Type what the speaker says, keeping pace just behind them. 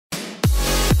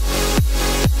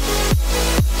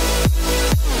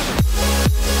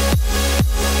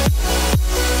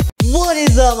What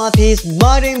is up, my peeps?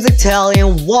 My name's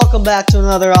Zektalion. Welcome back to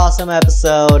another awesome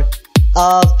episode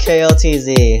of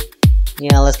KOTZ.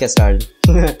 Yeah, let's get started.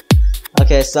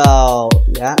 Okay, so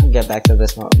yeah, get back to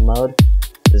this mode,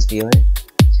 this viewing.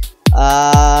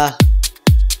 And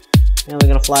we're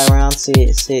gonna fly around, see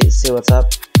what's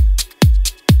up.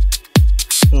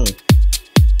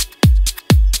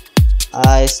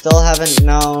 I still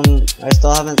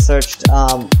haven't searched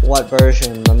what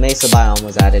version the Mesa biome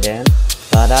was added in,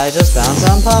 but I just found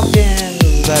some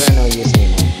pumpkins that are no use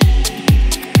anymore.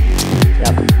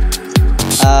 Yep.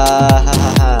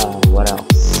 What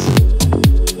else?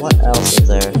 What else is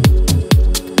there?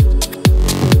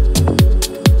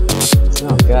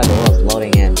 Oh god, the world's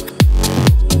loading in.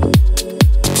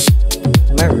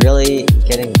 Am I really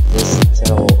getting this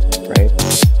till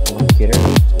grapes on the computer?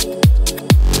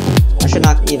 I should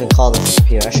not even call this a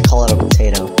computer, I should call it a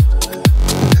potato.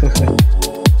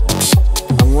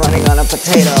 I'm running on a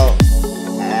potato!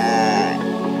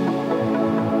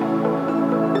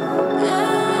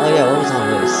 Oh yeah, what was on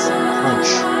this? Punch.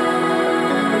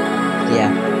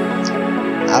 Yeah.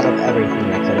 Out of everything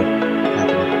that could have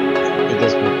happened, it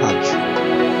gives me punch.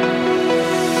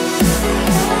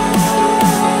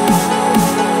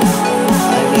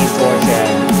 I need torture.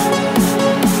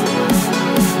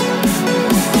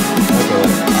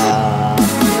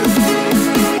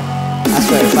 I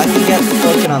swear, if I can get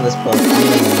broken on this boat, I'm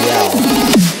gonna yell.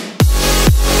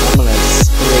 I'm gonna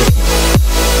scream.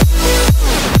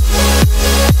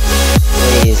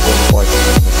 Please give me fortune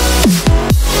on this.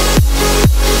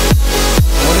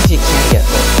 What if you can't get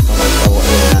hooked on like level 8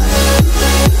 or 9?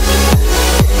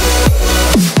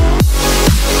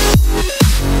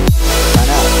 Find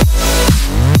out.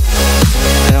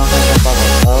 I don't have that bubble.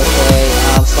 Okay,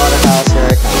 slaughterhouse, here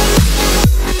I come.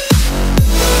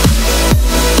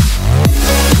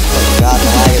 God, the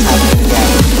lag is happening again.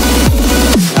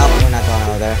 Nope, we're not going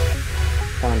over there.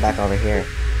 Coming back over here.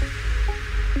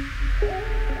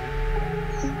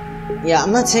 Yeah,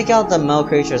 I'm gonna take out the Mo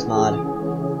Creatures mod. Come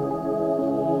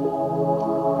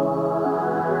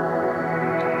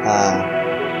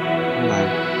on.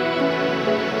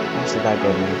 Actually, that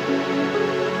good, man.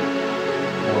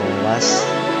 Less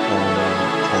than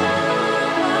 10.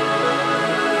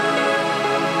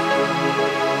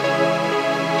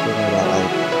 Give me that,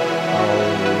 like, a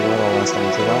little less than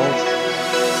 $2.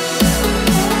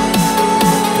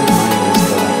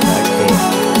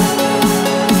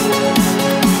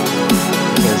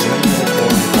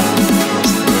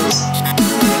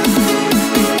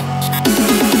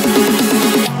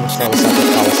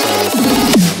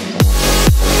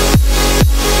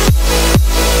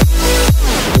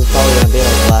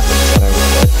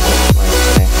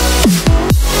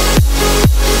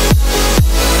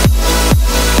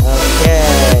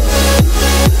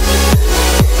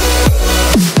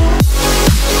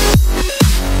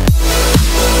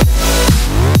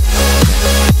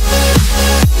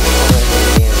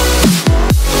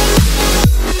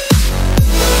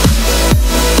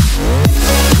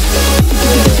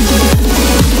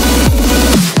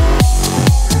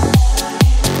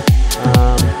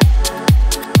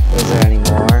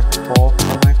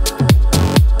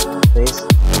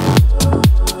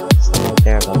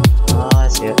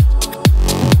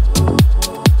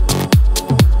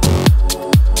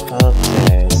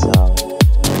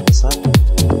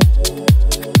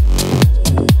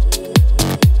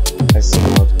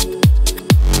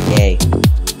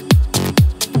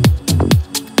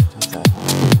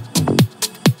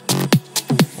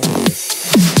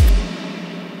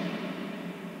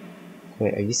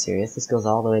 Wait, are you serious? This goes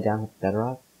all the way down to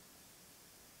bedrock?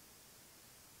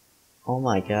 Oh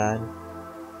my god.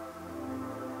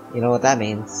 You know what that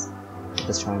means?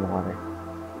 Destroying the water.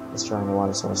 Destroying the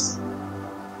water source.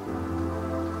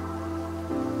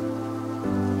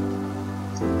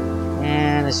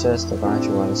 And it's just a bunch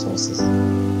of water sources.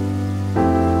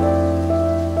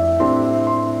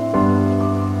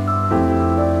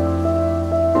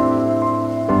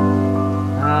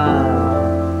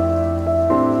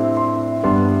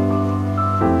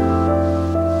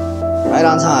 Right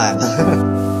on time.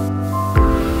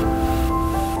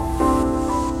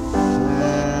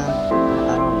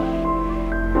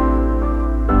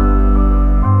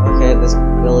 Okay, this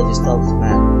village is filled with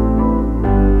men.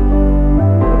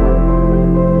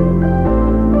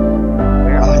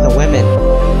 Where are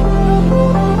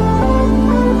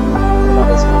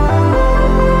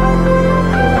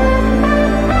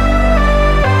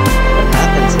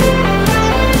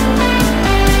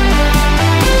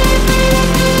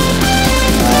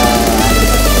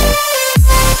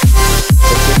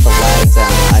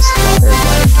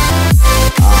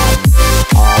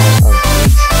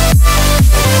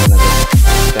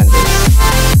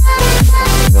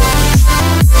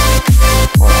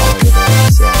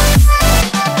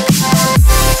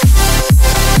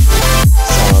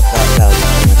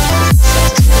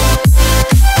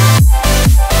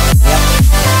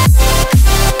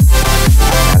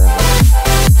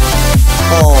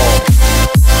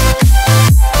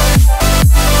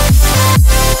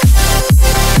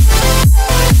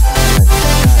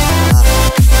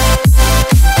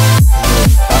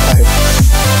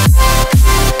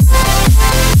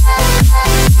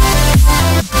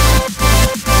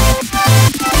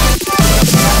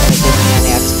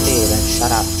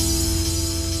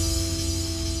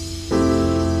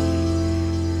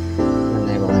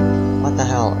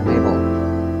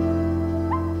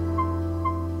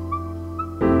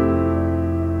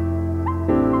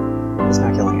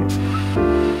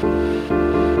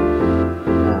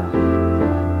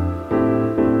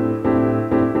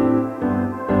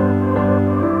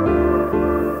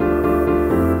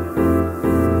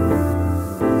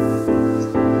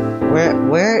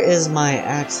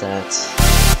fix it.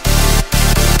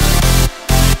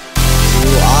 Do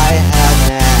I have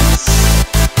next?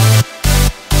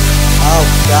 Oh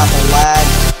god, the lag.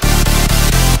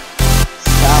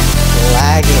 Stop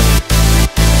lagging.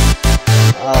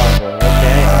 Oh boy,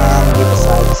 okay, we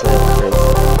decided to increase.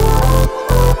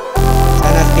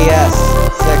 10 FPS,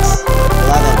 6,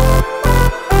 11.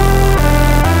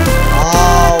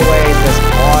 Always this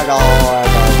portal or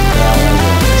the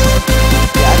failures.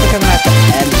 Yeah, I think I'm gonna have to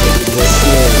end this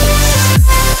series.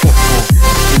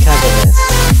 Because of this.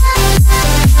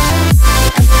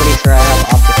 I'm pretty sure I have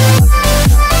Opticon on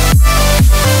here.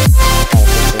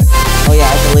 Oh yeah,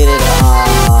 I deleted,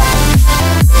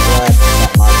 what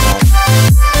that mod called?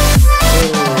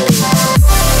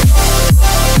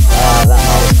 That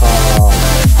mod was called,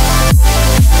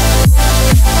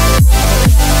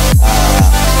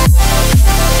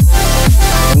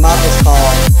 the mod was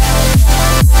called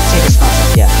Tinker's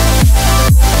Concept, yeah.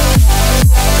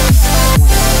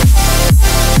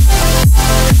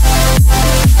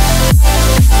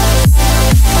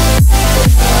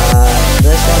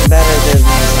 This one better gives me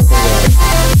something good.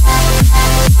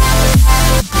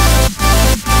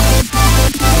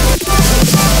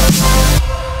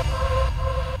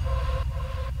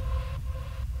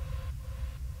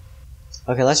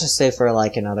 Okay, let's just save for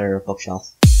like another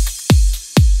bookshelf.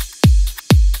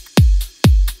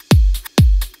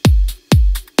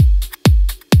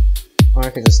 Or I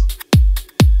could just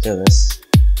do this.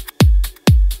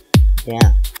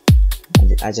 Yeah,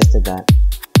 I just did that.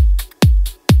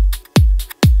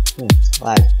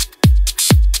 Lag.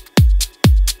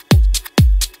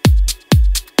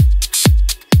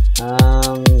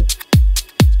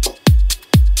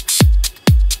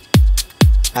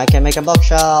 I can make a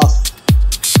bookshelf.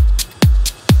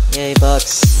 Yay,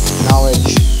 books.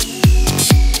 Knowledge.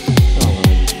 Oh,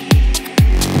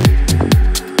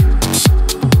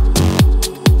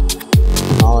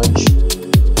 knowledge.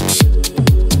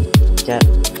 Get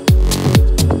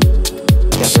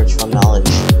rich from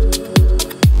knowledge.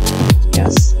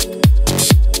 Yes.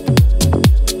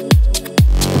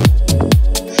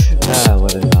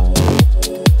 What a knowledge.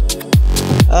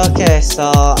 Okay, so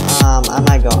I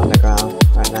might go underground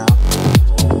right now.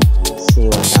 See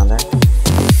what's down there.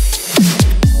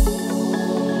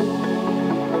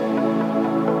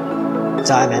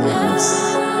 Diamonds.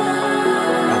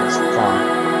 That was far.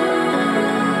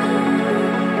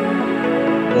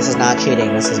 This is not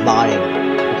cheating, this is botting.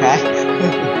 Okay?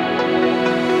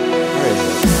 Where is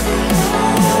it?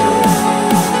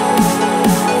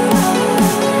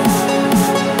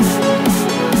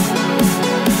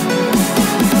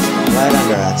 Right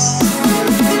under us.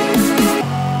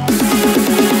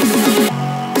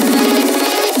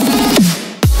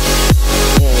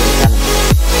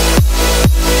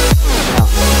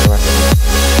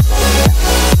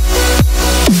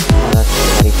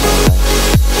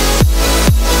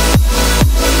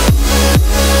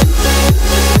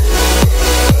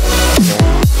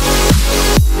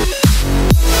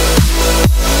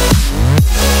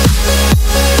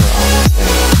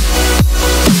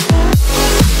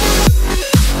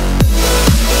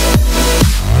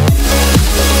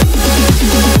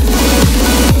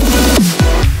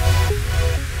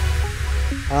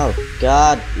 Oh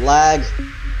god, lag.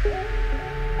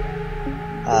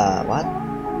 What?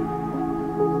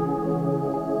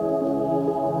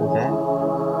 Okay.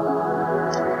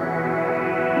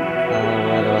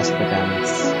 Where are the rest of the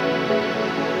diamonds?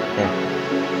 There.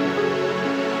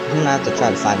 I'm gonna have to try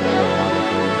to find a little longer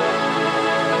for you.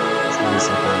 It's gonna be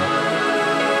so fun.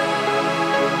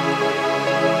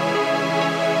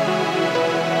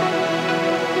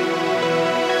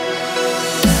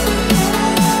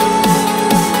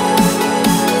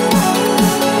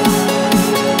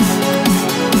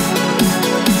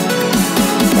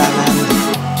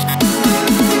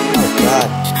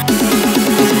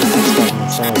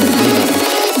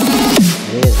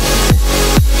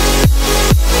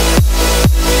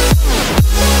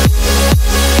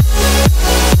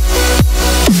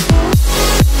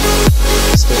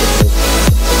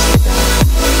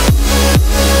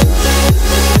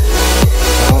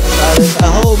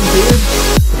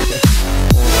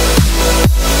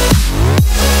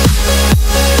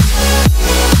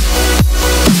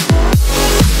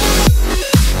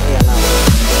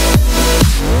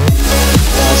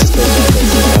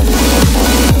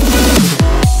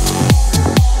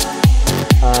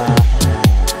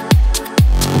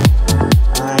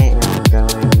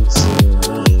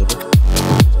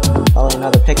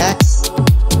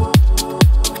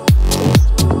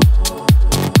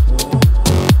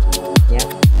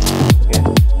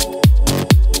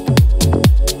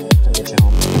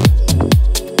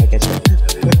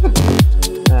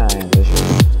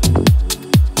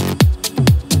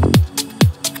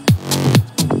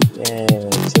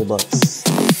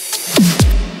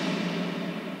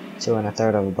 2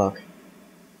 1/3 of a book.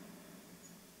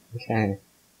 Okay.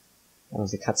 That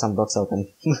was to cut some books open.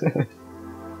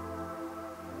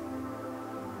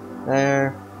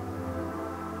 There.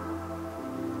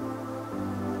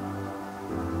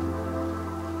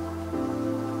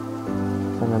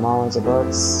 Turn them all into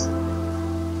books.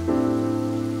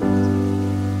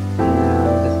 And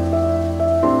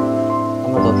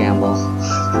I'm gonna go gamble.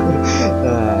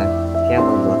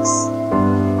 Gambling books.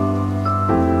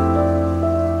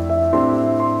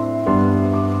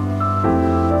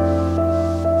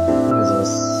 What is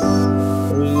this?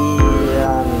 The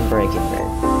Unbreaking Ray.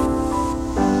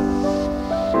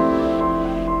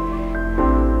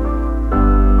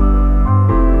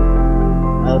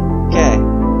 Okay.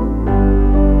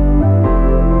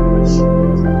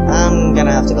 I'm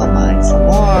gonna have to go find some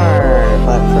more,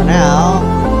 but for now,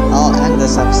 I'll end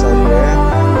this episode here.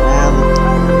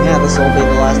 Yeah, this will be the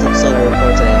last episode I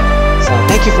record today. So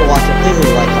thank you for watching. Please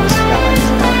leave a like, comment, subscribe.